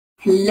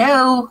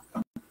Hello,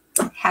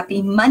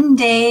 happy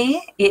Monday.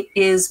 It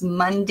is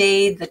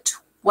Monday the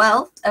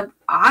 12th of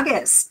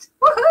August.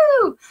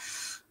 Woohoo!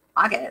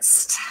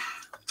 August.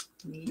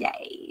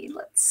 Yay.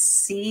 Let's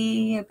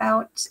see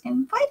about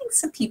inviting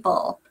some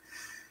people.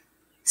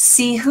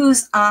 See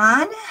who's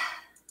on.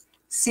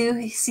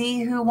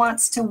 See who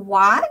wants to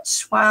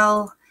watch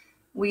while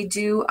we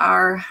do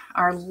our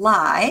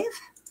live.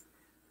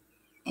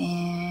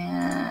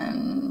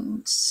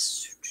 And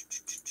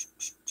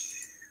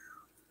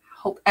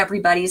hope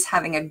everybody's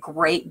having a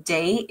great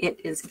day. It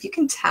is, if you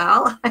can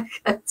tell, I've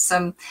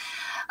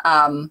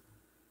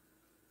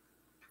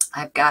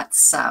got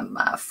some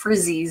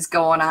frizzies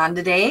going on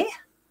today.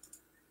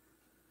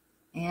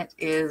 It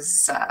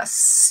is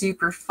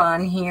super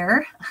fun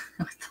here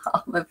with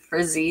all the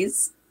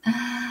frizzies.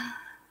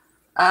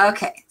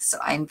 Okay, so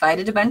I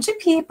invited a bunch of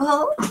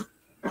people.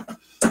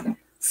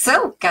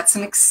 So got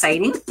some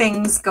exciting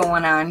things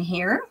going on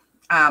here.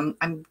 I'm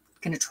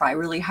going to try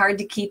really hard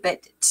to keep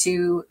it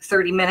to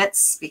 30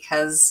 minutes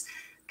because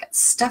I've got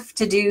stuff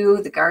to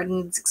do. The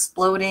garden's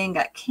exploding,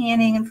 got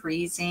canning and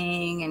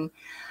freezing and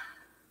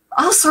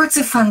all sorts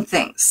of fun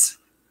things.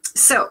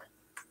 So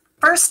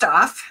first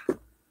off,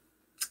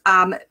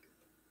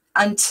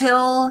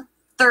 until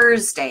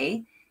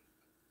Thursday,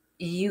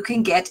 you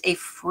can get a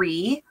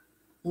free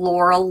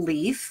laurel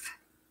leaf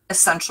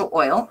essential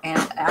oil.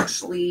 And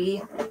actually,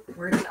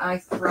 where did I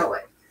throw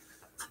it?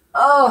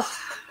 Oh,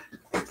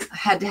 I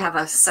had to have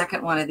a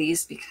second one of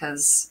these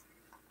because,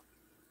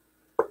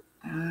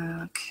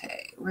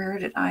 okay, where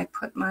did I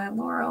put my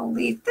laurel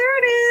leaf? There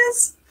it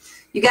is.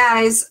 You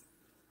guys,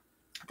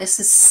 this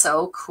is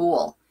so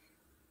cool.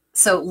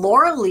 So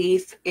laurel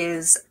leaf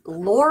is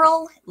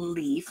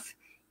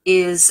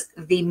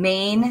the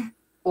main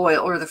oil,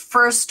 or the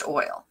first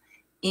oil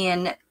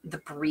in the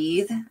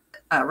Breathe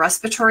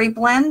respiratory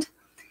blend.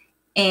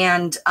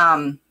 And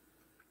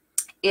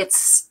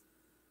it's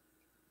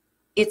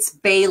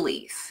bay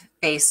leaf,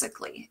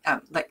 basically,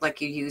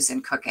 like you use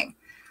in cooking.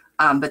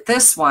 But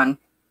this one,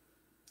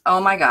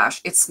 oh my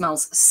gosh, it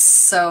smells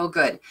so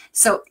good.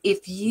 So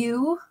if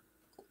you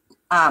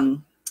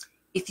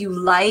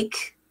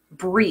like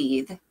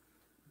Breathe,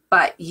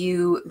 but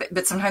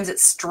sometimes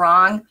it's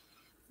strong,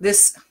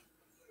 this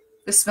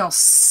smells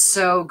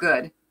so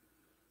good.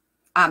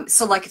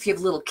 So like if you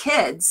have little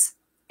kids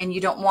and you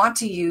don't want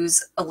to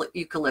use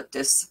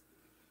eucalyptus,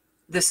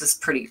 this is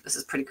pretty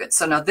good.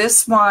 So now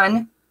this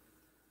one,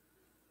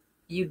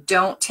 you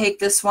don't take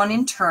this one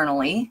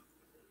internally.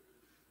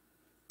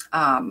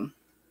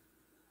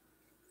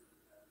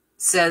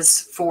 Says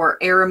for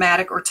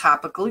aromatic or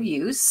topical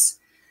use,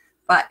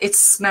 but it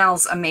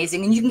smells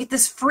amazing. And you can get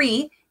this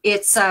free.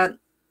 It's a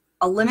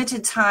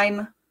limited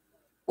time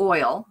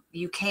oil.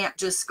 You can't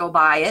just go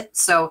buy it.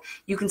 So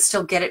you can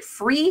still get it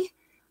free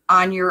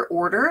on your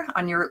order,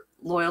 on your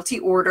loyalty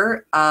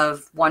order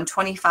of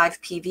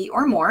 125 PV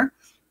or more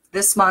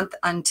this month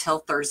until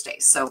Thursday.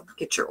 So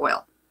get your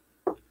oil.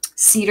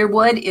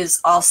 Cedarwood is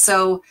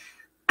also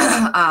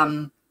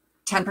 10%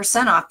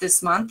 off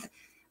this month.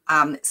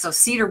 So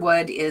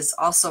cedarwood is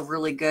also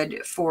really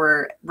good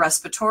for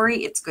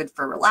respiratory. It's good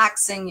for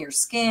relaxing your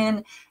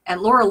skin,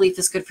 and laurel leaf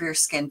is good for your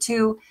skin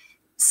too.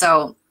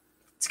 So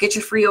let's get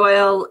your free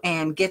oil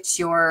and get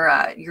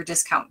your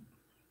discount.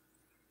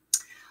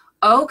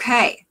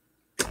 Okay.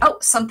 Oh,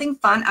 something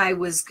fun. I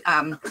was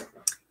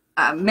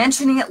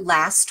mentioning it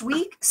last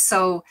week.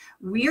 So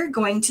we're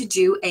going to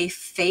do a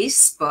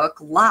Facebook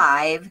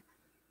Live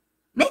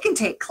make and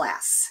take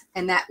class,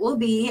 and that will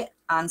be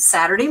on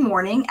Saturday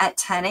morning at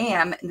 10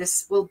 a.m.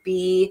 This will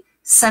be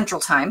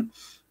Central Time.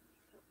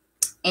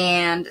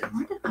 And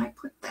where did I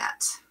put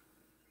that?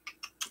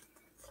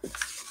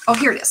 Oh,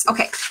 here it is.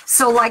 Okay,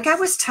 so like I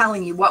was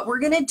telling you, what we're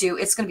going to do,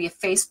 it's going to be a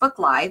Facebook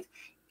Live,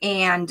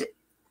 and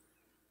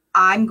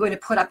I'm going to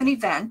put up an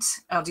event.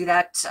 I'll do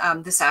that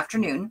this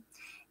afternoon,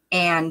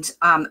 and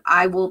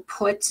I will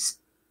put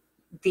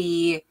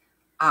the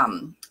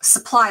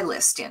supply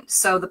list in.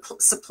 So the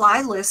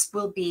supply list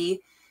will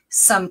be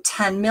some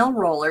 10 mil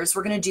rollers.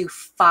 We're going to do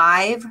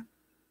 5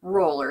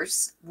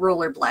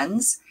 roller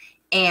blends,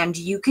 and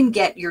you can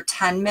get your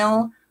 10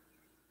 mil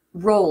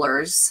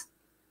rollers,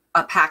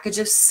 a package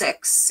of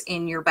 6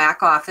 in your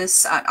back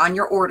office on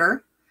your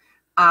order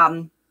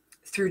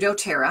through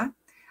doTERRA.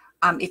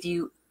 If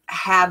you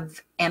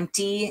have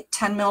empty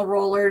 10 mil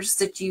rollers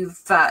that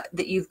you've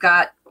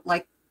got,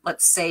 like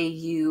let's say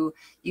you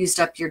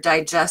used up your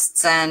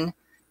Digestzen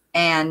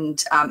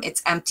and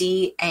it's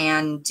empty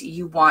and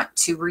you want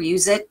to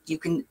reuse it, you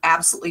can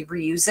absolutely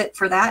reuse it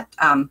for that.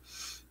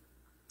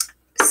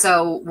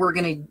 So we're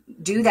going to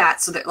do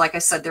that so that, like I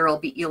said,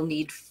 you'll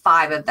need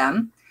 5 of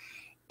them,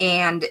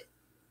 and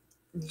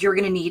you're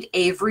going to need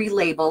Avery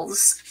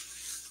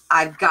labels.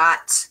 I've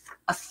got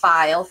a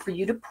file for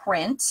you to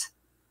print.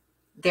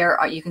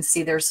 You can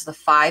see there's the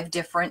 5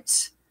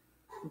 different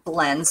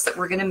blends that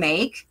we're going to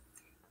make,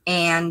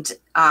 and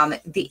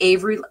the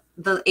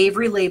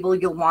Avery label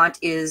you'll want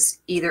is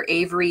either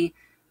Avery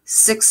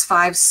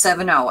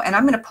 6570. And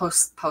I'm going to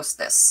post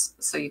this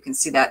so you can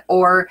see that.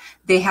 Or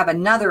they have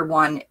another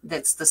one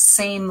that's the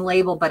same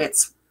label, but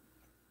it's,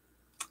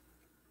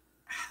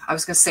 I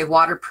was going to say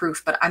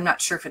waterproof, but I'm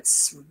not sure if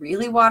it's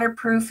really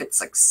waterproof.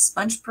 It's like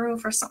sponge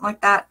proof or something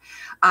like that.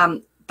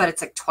 But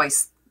it's like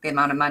twice the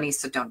amount of money,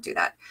 so don't do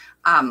that.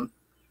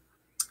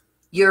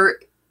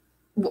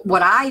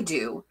 What I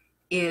do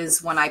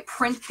is when I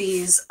print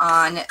these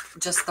on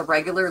just the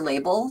regular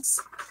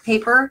labels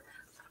paper,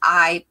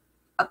 I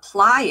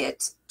apply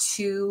it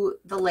to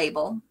the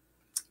label,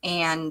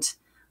 and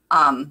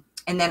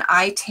then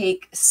I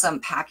take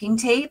some packing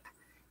tape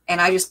and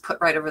I just put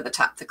right over the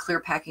top, the clear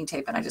packing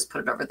tape, and I just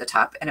put it over the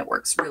top, and it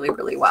works really,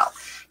 really well.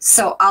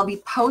 So I'll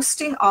be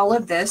posting all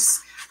of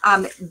this.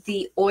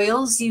 The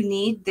oils you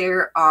need,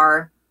 there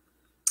are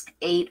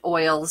 8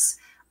 oils.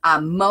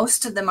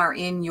 Most of them are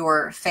in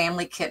your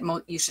family kit.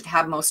 You should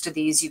have most of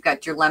these. You've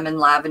got your lemon,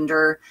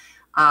 lavender,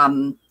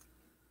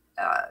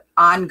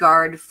 On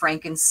Guard,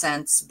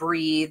 frankincense,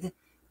 breathe,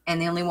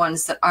 and the only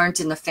ones that aren't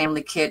in the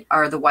family kit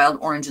are the wild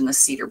orange and the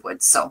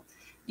cedarwood. So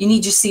you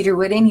need your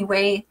cedarwood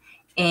anyway,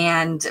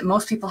 and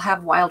most people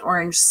have wild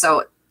orange,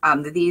 so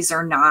these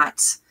are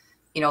not,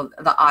 you know,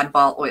 the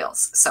oddball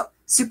oils. So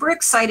super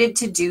excited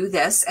to do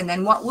this. And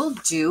then what we'll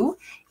do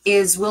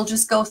is we'll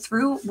just go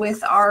through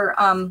with our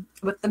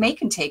with the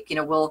make and take. You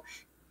know,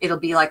 it'll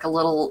be like a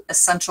little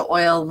essential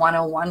oil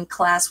 101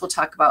 class. We'll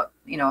talk about,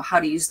 you know, how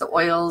to use the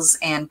oils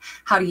and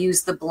how to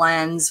use the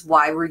blends,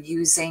 why we're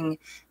using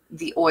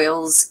the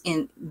oils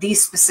in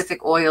these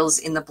specific oils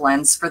in the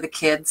blends for the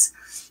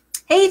kids.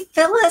 Hey,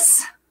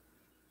 Phyllis.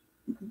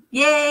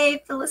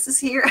 Yay, Phyllis is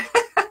here.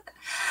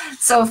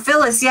 So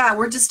Phyllis, yeah,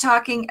 we're just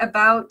talking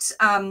about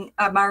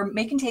our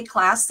make and take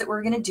class that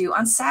we're going to do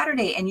on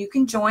Saturday, and you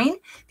can join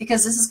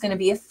because this is going to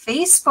be a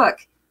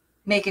Facebook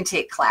make and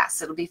take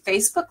class. It'll be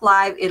Facebook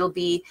Live. It'll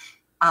be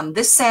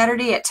this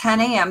Saturday at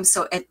 10 a.m.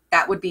 So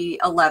that would be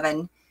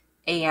 11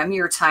 a.m.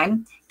 your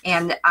time.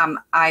 And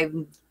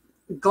I'm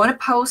going to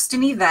post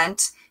an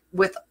event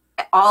with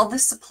all the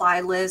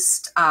supply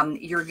list.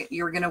 You're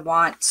going to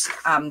want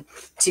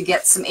to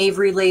get some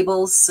Avery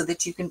labels so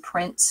that you can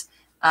print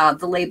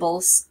the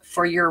labels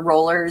for your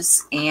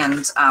rollers,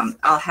 and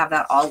I'll have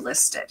that all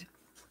listed.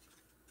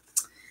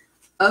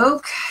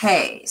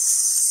 Okay,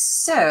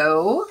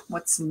 so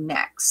what's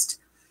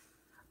next?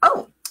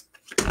 Oh,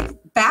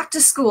 back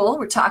to school.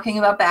 We're talking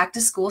about back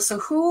to school. So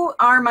who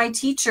are my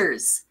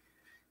teachers?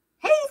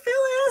 Hey,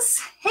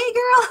 Phyllis. Hey,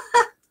 girl.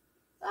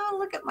 Oh,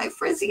 look at my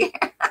frizzy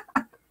hair.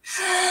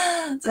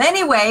 So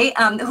anyway,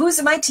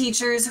 who's my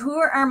teachers? Who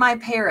are my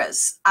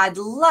paras? I'd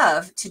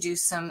love to do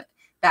some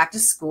back to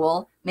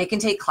school make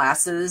and take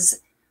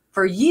classes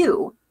for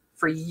you,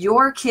 for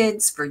your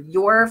kids, for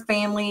your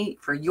family,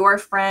 for your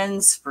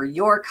friends, for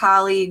your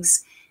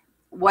colleagues,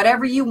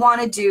 whatever you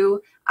want to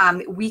do.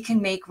 We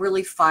can make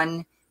really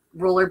fun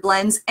roller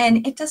blends,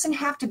 and it doesn't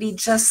have to be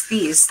just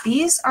these.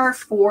 These are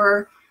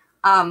for,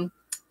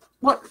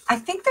 well, I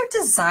think they're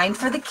designed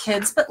for the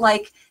kids, but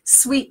like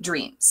sweet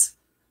dreams.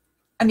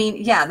 I mean,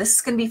 yeah, this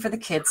is going to be for the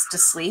kids to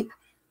sleep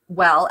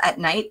well at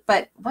night,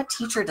 but what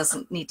teacher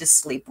doesn't need to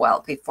sleep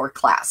well before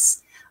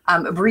class?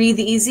 Breathe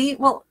easy.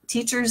 Well,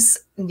 teachers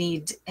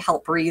need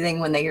help breathing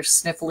when they are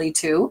sniffly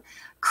too.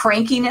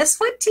 Crankiness.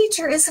 What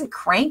teacher isn't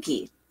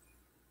cranky?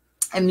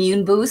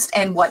 Immune boost.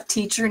 And what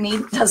teacher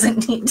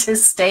doesn't need to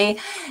stay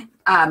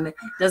healthy,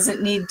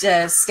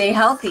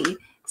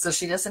 so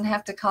she doesn't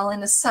have to call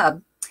in a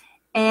sub.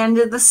 And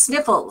the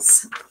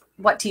sniffles.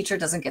 What teacher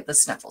doesn't get the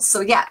sniffles?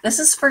 So yeah, this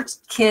is for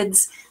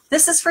kids.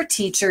 This is for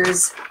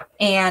teachers.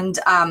 And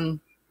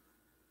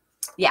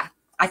yeah,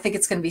 I think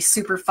it's going to be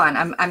super fun.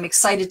 I'm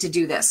excited to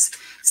do this.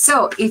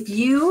 So if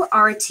you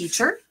are a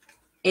teacher,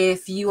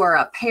 if you are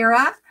a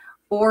para,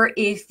 or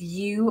if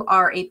you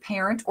are a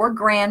parent or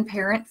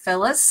grandparent,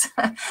 Phyllis,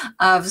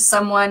 of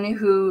someone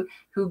who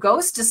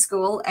goes to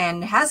school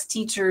and has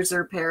teachers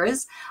or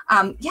paras,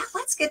 yeah,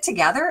 let's get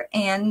together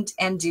and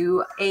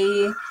do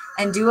a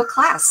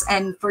class.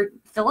 And for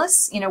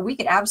Phyllis, you know, we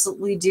could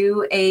absolutely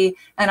do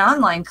an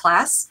online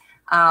class.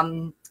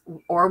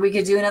 Or we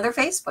could do another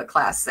Facebook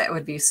class. That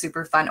would be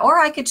super fun. Or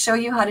I could show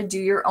you how to do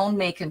your own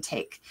make and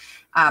take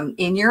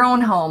in your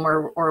own home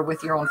or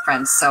with your own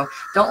friends. So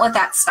don't let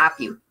that stop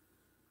you.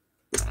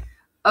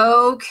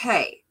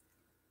 Okay.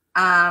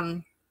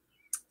 Oh,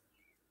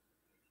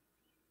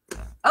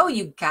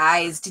 you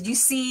guys, did you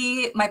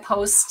see my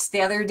post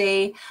the other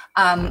day?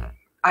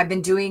 I've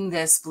been doing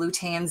this Blue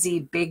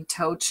Tansy Big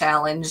Toe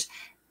Challenge.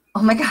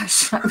 Oh my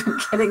gosh, I've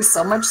been getting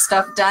so much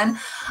stuff done.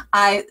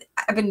 I've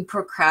been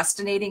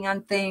procrastinating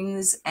on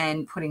things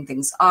and putting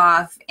things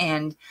off,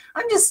 and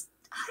I'm just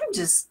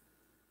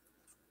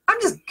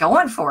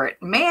going for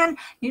it. Man,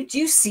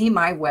 you see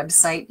my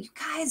website? You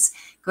guys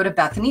go to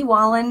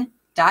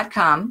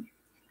BethanyWallen.com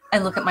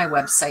and look at my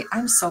website.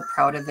 I'm so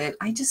proud of it.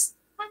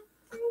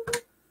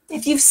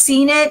 If you've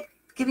seen it,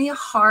 give me a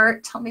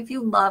heart. Tell me if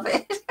you love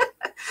it.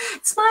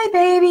 It's my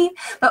baby.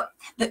 But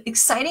the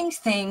exciting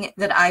thing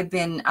that I've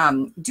been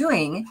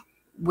doing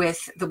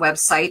with the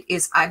website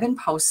is I've been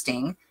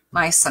posting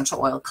my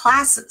essential oil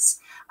classes.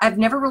 I've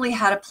never really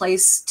had a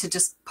place to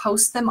just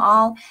post them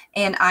all,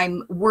 and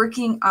I'm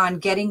working on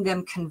getting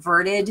them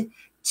converted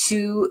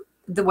to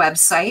the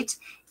website.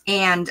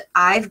 And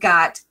I've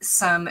got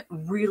some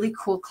really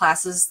cool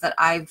classes that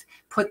I've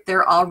put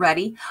there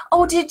already.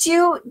 Oh, did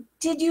you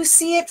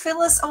see it,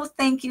 Phyllis? Oh,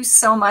 thank you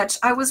so much.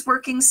 I was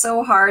working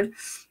so hard.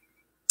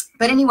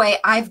 But anyway,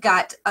 I've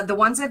got the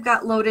ones I've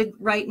got loaded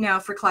right now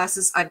for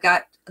classes. I've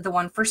got the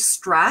one for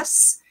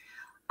stress.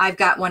 I've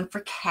got one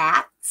for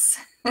cats.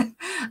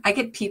 I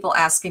get people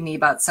asking me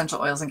about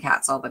essential oils and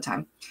cats all the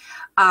time.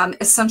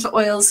 Essential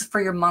oils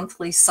for your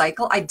monthly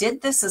cycle. I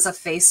did this as a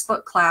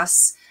Facebook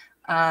class.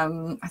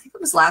 I think it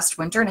was last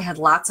winter, and I had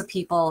lots of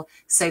people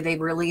say they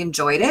really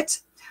enjoyed it.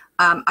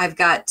 I've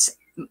got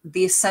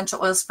the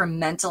essential oils for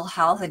mental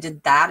health. I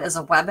did that as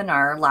a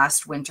webinar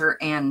last winter,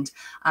 and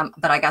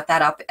but I got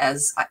that up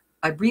as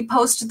I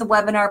reposted the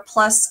webinar,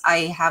 plus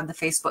I have the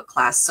Facebook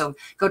class, so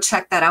go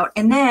check that out.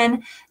 And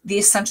then the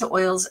essential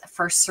oils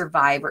for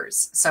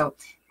survivors. So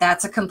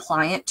that's a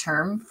compliant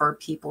term for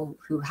people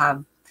who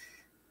have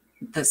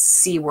the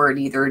C word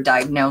either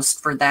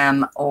diagnosed for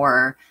them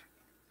or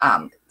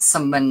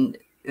someone,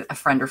 a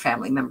friend or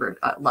family member,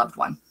 a loved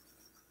one.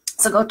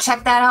 So go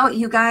check that out,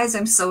 you guys.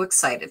 I'm so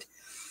excited.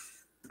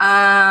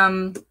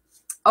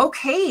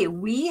 Okay,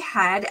 we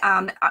had,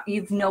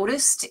 you've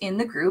noticed in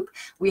the group,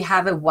 we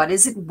have a What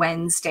Is It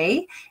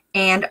Wednesday,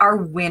 and our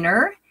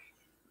winner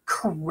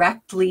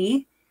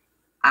correctly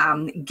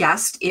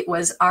guessed it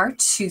was our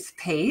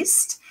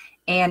toothpaste,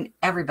 and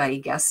everybody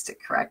guessed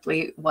it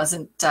correctly. It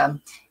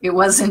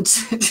wasn't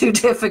too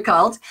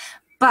difficult,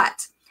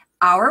 but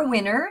our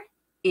winner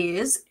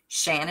is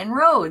Shannon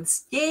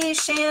Rhodes. Yay,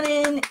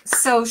 Shannon.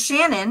 So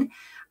Shannon,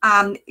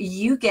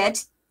 you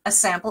get a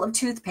sample of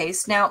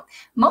toothpaste. Now,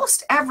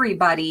 most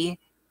everybody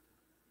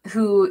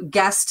who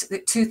guessed the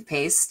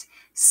toothpaste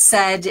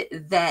said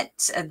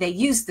that they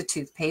used the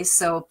toothpaste.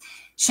 So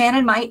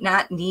Shannon might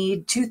not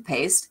need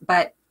toothpaste,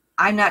 but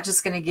I'm not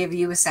just going to give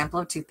you a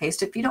sample of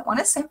toothpaste if you don't want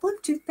a sample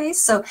of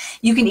toothpaste. So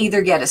you can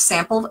either get a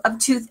sample of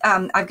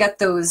I've got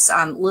those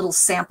little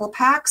sample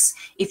packs.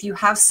 If you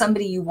have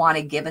somebody you want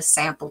to give a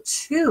sample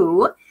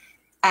to,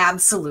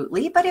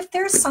 absolutely. But if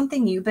there's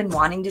something you've been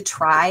wanting to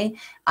try,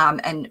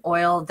 an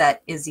oil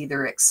that is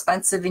either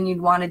expensive and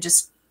you'd want to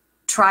just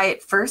try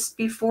it first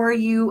before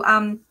you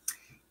bought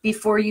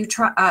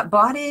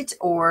it,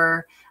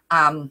 or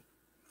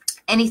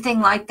anything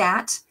like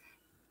that,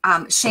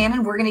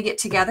 Shannon, we're going to get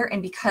together,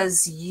 and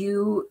because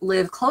you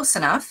live close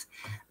enough,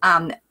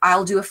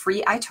 I'll do a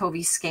free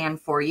iTovi scan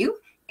for you,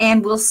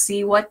 and we'll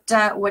see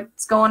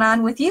what's going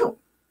on with you.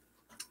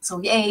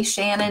 So yay,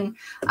 Shannon,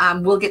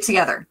 we'll get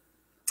together.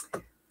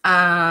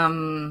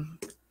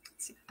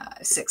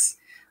 6.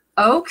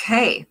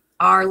 Okay,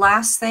 our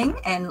last thing,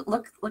 and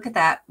look at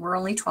that, we're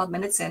only 12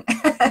 minutes in.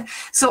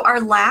 So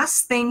our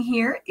last thing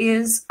here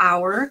is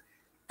our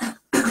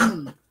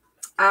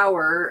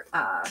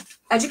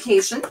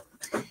education.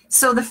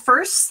 So the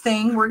first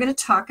thing we're going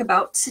to talk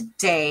about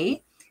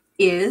today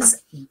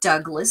is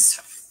Douglas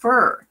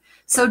fir.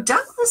 So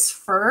Douglas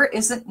fir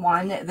isn't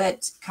one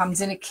that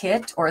comes in a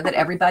kit or that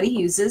everybody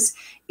uses.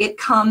 It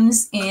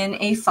comes in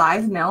a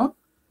 5 mil.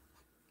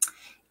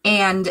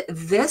 And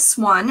this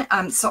one,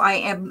 so I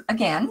am,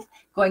 again,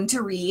 going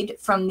to read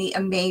from the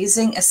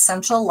Amazing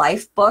Essential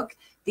Life book,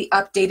 the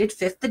updated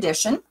 5th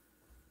edition.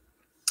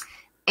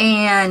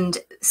 And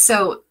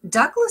so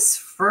Douglas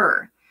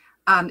fir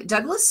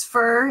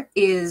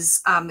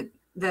is,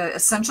 the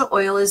essential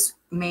oil is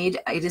made,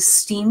 it is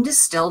steam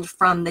distilled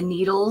from the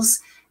needles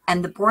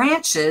and the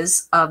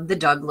branches of the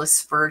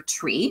Douglas fir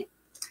tree.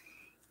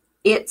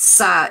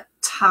 Its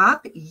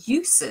top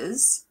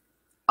uses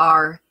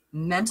are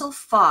mental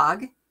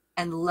fog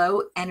and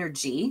low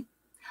energy.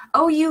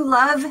 Oh, you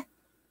love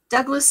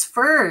Douglas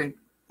fir.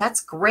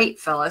 That's great,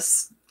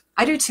 Phyllis.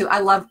 I do too.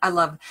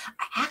 I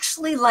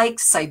actually like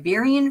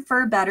Siberian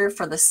fir better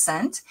for the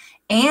scent,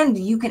 and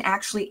you can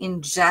actually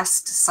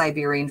ingest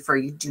Siberian fir.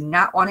 You do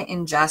not want to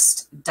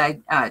ingest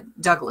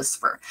Douglas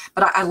fir,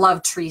 but I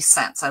love tree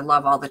scents. I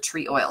love all the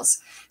tree oils.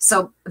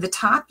 So the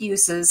top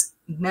uses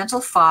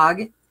mental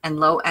fog and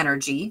low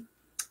energy,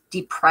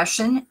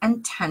 depression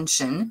and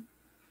tension,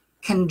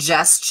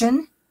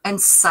 congestion and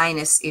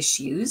sinus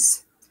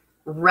issues,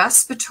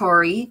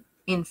 respiratory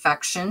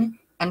infection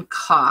and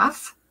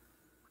cough,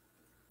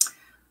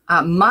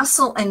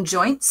 muscle and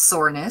joint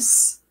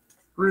soreness,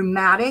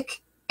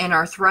 rheumatic and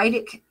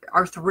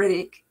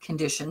arthritic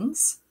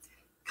conditions,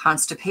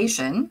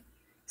 constipation,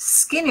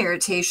 skin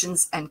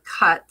irritations and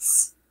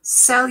cuts,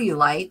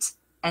 cellulite,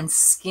 and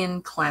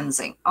skin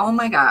cleansing. Oh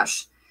my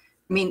gosh.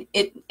 I mean,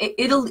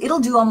 it'll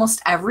do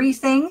almost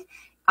everything.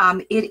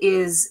 It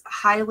is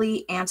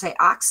highly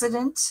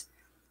antioxidant,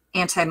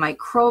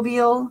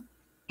 antimicrobial,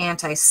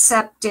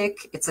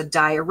 antiseptic. It's a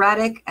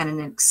diuretic and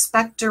an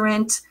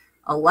expectorant,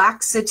 a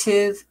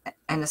laxative,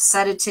 and a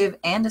sedative,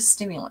 and a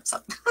stimulant. So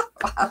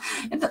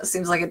it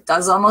seems like it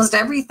does almost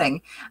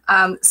everything.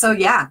 So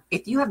yeah,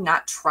 if you have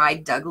not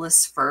tried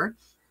Douglas fir,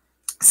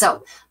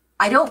 so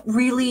I don't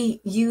really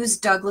use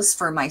Douglas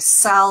fir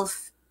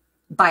myself.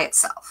 by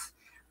itself.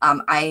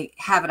 I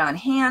have it on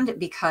hand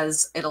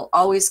because it'll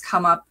always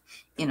come up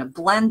in a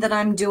blend that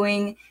I'm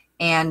doing,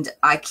 and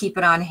I keep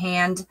it on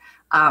hand.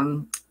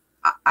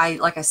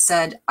 Like I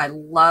said, I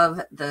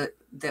love the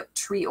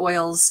tree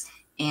oils,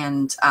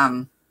 and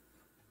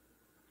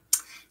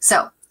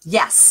so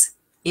yes,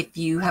 if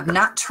you have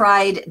not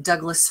tried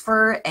Douglas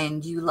fir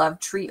and you love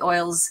tree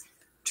oils,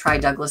 try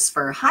Douglas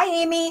fir. Hi,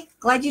 Amy.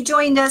 Glad you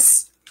joined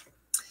us.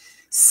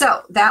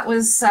 So that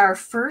was our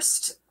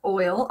first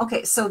oil.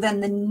 Okay, so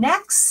then the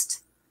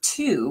next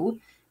two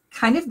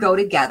kind of go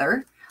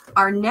together.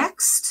 Our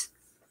next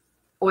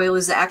oil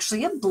is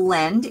actually a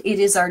blend. It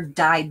is our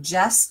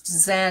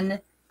Digestzen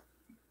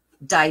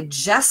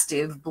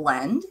digestive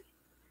blend.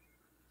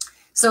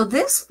 So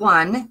this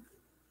one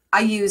I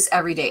use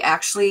every day.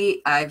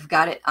 Actually, I've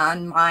got it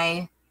on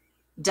my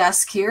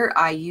desk here.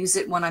 I use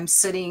it when I'm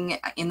sitting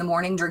in the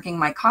morning drinking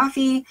my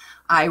coffee.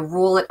 I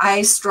roll it.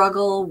 I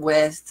struggle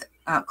with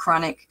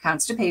chronic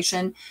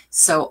constipation,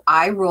 so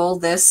I roll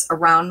this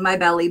around my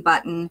belly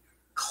button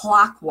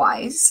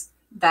clockwise.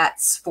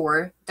 That's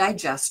for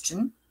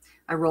digestion.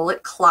 I roll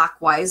it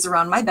clockwise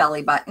around my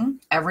belly button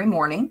every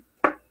morning.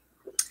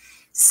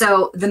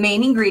 So the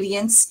main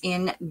ingredients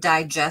in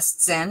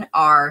Digestzen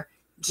are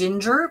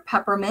ginger,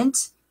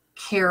 peppermint,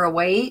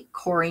 caraway,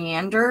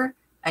 coriander,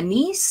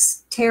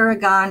 anise,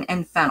 tarragon,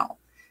 and fennel.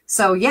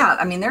 So yeah,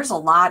 I mean, there's a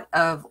lot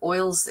of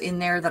oils in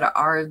there that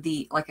are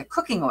like a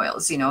cooking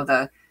oils, you know,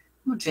 the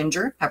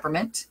ginger,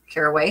 peppermint,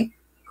 caraway,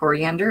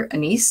 coriander,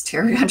 anise,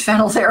 tarragon,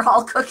 fennel. They're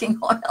all cooking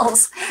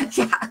oils.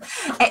 Yeah,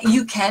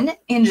 you can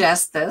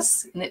ingest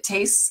this, and it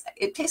tastes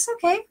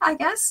okay, I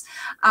guess.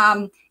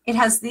 It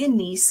has the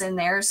anise in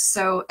there,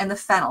 so, and the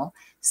fennel,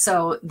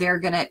 so they're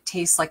gonna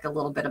taste like a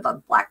little bit of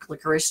a black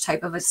licorice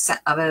type of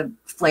a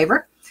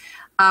flavor.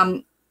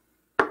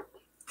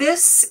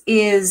 This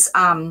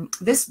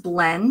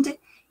blend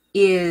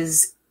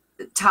is,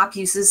 top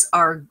uses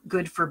are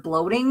good for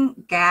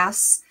bloating,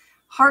 gas,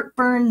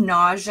 heartburn,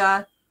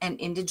 nausea, and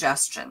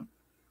indigestion.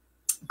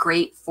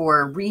 Great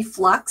for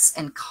reflux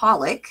and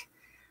colic,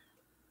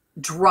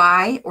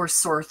 dry or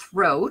sore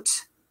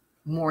throat,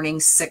 morning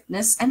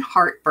sickness, and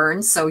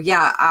heartburn. So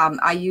yeah,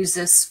 I use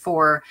this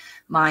for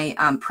my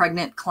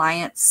pregnant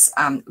clients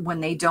when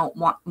they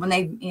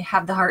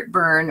have the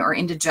heartburn or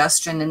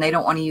indigestion and they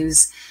don't want to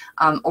use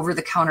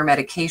over-the-counter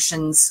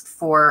medications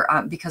for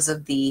because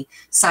of the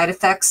side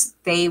effects.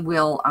 They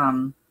will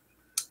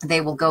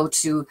go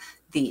to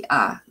the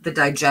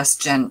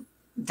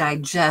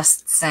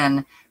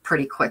Digestzen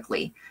pretty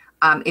quickly.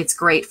 It's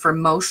great for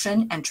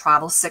motion and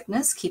travel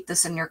sickness. Keep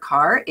this in your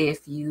car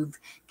if you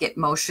get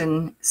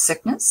motion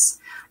sickness.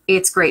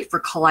 It's great for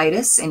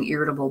colitis and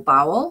irritable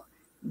bowel,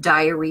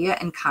 diarrhea,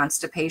 and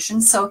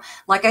constipation. So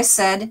like I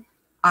said,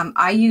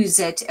 I use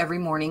it every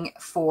morning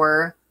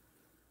for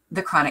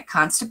the chronic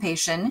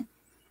constipation,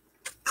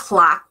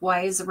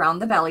 clockwise around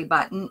the belly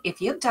button. If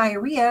you have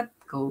diarrhea,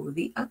 go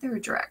the other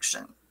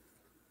direction.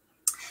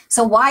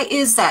 So why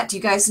is that? Do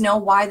you guys know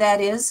why that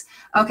is?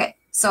 Okay,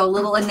 so a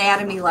little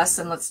anatomy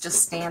lesson. Let's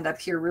just stand up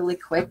here really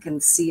quick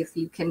and see if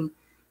you can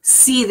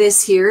see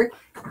this here.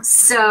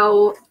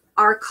 So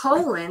our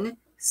colon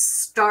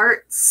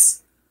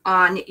starts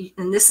on,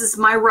 and this is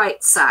my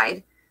right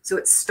side, so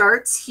it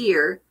starts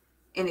here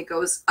and it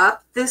goes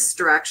up this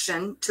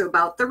direction to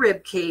about the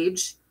rib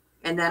cage,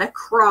 and then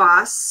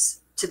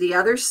across to the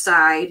other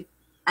side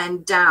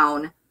and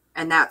down,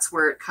 and that's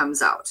where it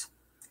comes out.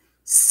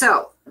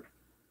 So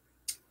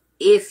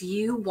if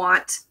you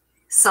want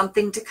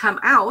something to come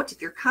out,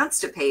 if you're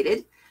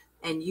constipated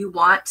and you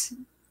want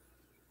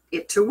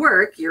it to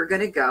work, you're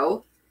going to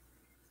go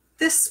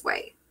this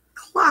way,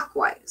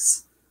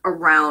 clockwise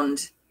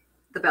around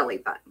the belly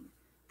button.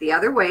 The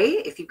other way,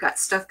 if you've got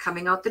stuff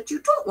coming out that you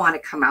don't want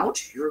to come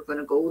out, you're going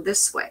to go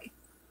this way.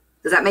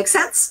 Does that make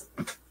sense?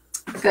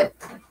 Good.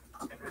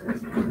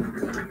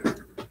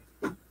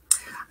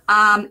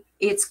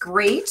 It's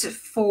great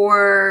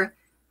for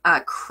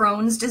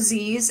Crohn's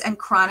disease and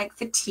chronic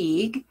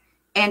fatigue,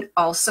 and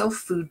also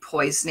food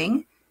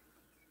poisoning.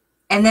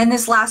 And then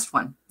this last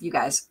one, you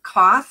guys,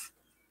 cough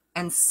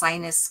and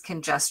sinus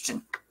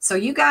congestion. So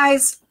you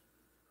guys,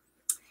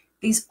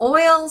 these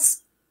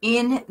oils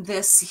in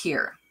this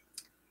here,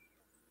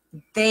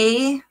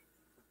 I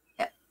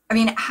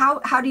mean,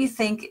 how do you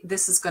think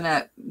this is going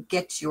to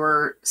get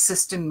your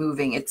system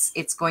moving?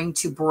 It's going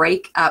to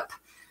break up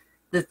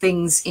the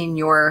things in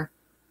your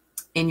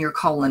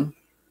colon.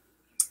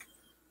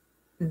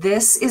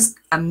 This is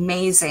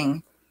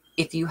amazing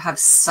if you have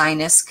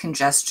sinus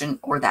congestion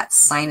or that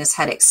sinus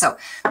headache. So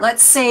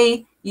let's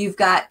say you've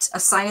got a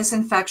sinus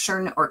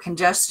infection or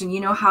congestion.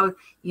 You know how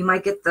you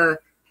might get the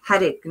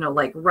headache, you know,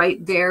 like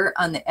right there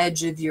on the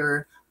edge of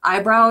your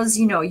eyebrows.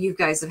 You know, you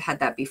guys have had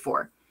that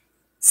before.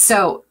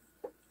 So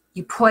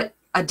you put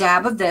a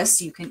dab of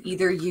this. You can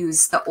either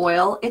use the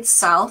oil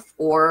itself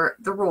or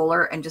the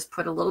roller and just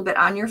put a little bit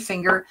on your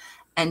finger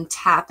and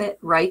tap it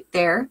right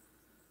there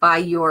by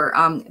your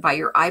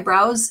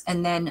eyebrows,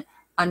 and then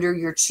under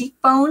your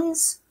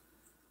cheekbones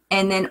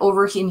And then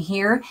over in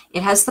here,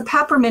 it has the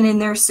peppermint in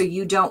there, so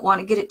you don't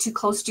want to get it too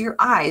close to your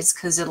eyes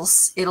because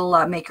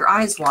it'll make your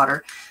eyes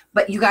water.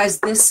 But you guys,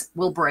 this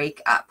will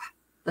break up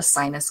the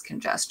sinus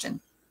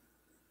congestion.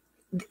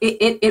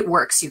 It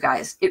works, you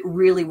guys. It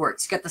really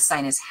works. You got the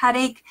sinus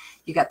headache,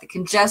 you got the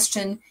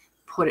congestion,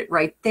 put it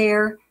right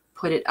there,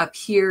 put it up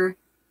here,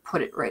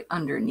 put it right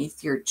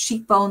underneath your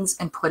cheekbones,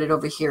 and put it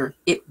over here.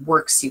 It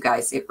works, you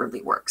guys. It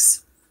really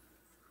works.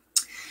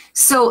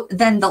 So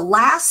then the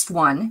last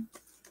one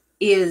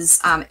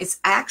is it's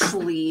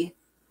actually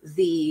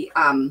the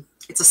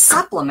it's a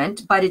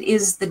supplement, but it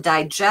is the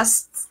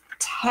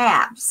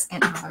DigestTabs.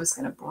 And I was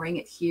going to bring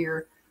it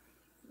here.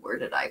 Where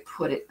did I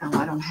put it? Oh,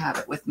 I don't have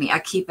it with me. I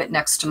keep it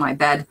next to my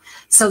bed.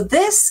 So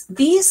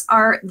these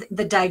are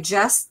the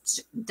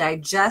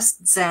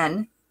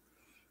Digestzen,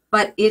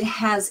 but it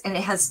has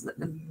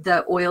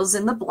the oils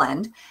in the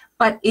blend,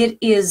 but it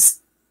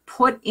is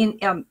put in,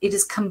 it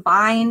is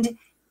combined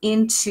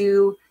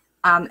into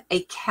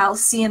a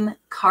calcium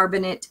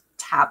carbonate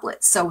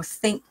tablet. So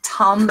think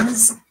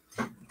Tums,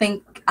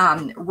 think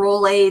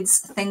Rolaids,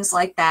 things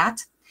like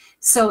that.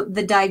 So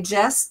the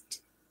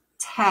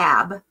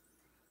DigestTab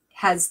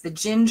has the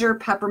ginger,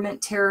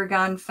 peppermint,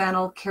 tarragon,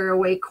 fennel,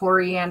 caraway,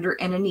 coriander,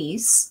 and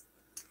anise,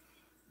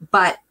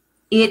 but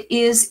it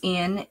is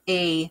in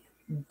a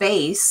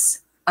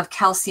base of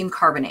calcium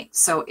carbonate.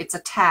 So it's a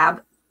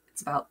tab.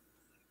 It's about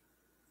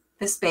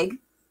this big,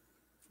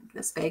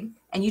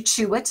 and you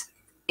chew it.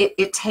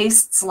 It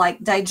tastes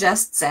like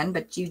Digestzen,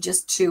 but you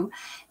just chew.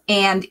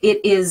 And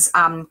it is,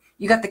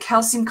 you got the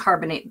calcium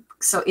carbonate,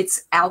 so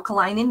it's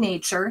alkaline in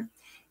nature,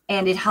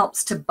 and it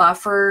helps to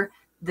buffer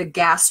the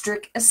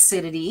gastric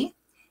acidity,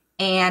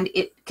 and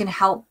it can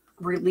help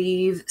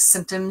relieve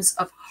symptoms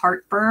of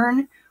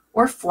heartburn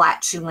or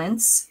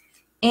flatulence.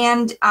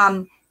 And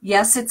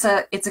yes, it's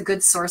a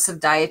good source of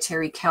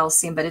dietary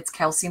calcium, but it's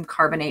calcium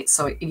carbonate,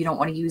 so you don't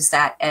want to use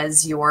that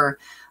as your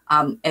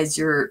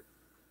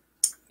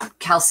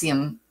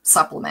calcium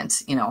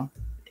supplement. You know,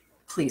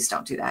 please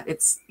don't do that.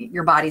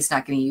 Your body's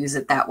not going to use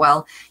it that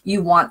well.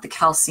 You want the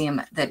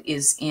calcium that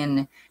is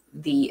in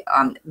the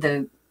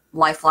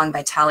Lifelong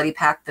Vitality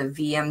Pack, the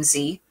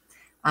VMZ,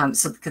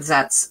 so because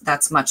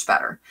that's much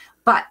better.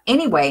 But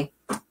anyway,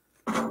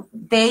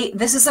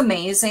 this is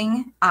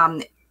amazing.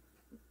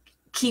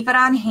 Keep it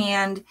on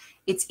hand.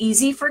 It's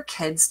easy for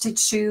kids to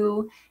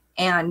chew,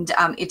 and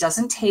it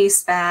doesn't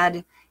taste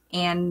bad.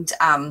 And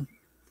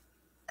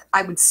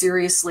I would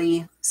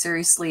seriously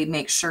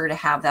make sure to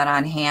have that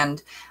on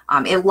hand.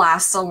 It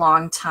lasts a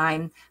long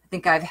time. I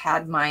think I've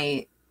had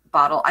my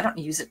bottle. I don't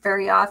use it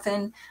very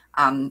often.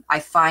 I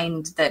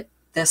find that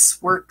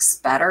this works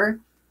better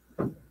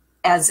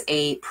as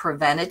a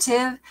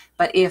preventative,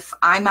 but if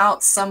I'm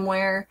out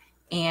somewhere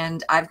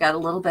and I've got a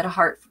little bit of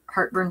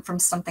heartburn from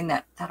something,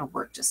 that'll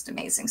work just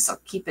amazing. So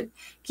keep it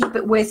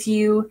with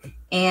you.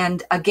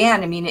 And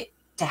again, I mean,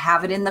 to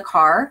have it in the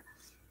car.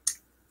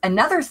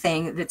 Another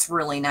thing that's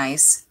really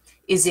nice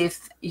is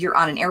if you're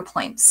on an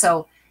airplane.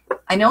 So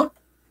I know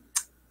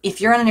if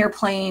you're on an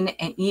airplane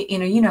and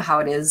you know how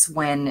it is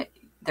when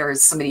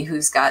there's somebody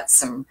who's got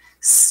some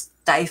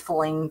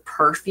stifling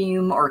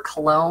perfume or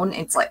cologne.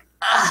 It's like,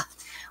 ugh.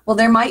 Well,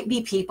 there might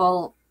be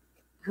people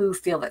who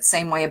feel that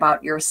same way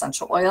about your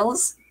essential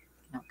oils,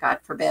 God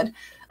forbid,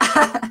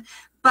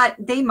 but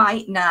they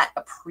might not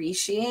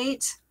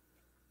appreciate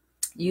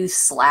you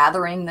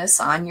slathering this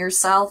on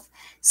yourself.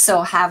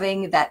 So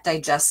having that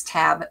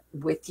DigestTab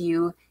with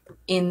you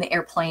in the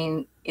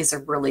airplane is a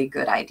really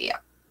good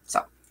idea.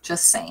 So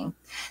just saying.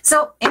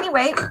 So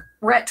anyway,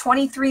 we're at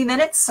 23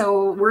 minutes,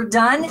 so we're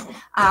done.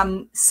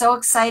 So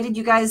excited,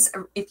 you guys.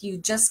 If you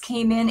just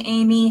came in,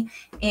 Amy,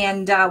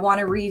 and want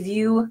to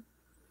review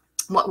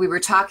what we were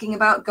talking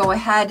about, go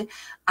ahead.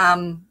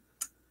 I'm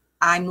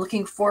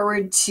looking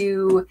forward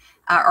to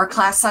our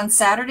class on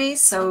Saturday.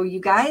 So you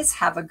guys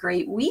have a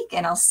great week,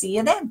 and I'll see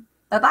you then.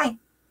 Bye-bye.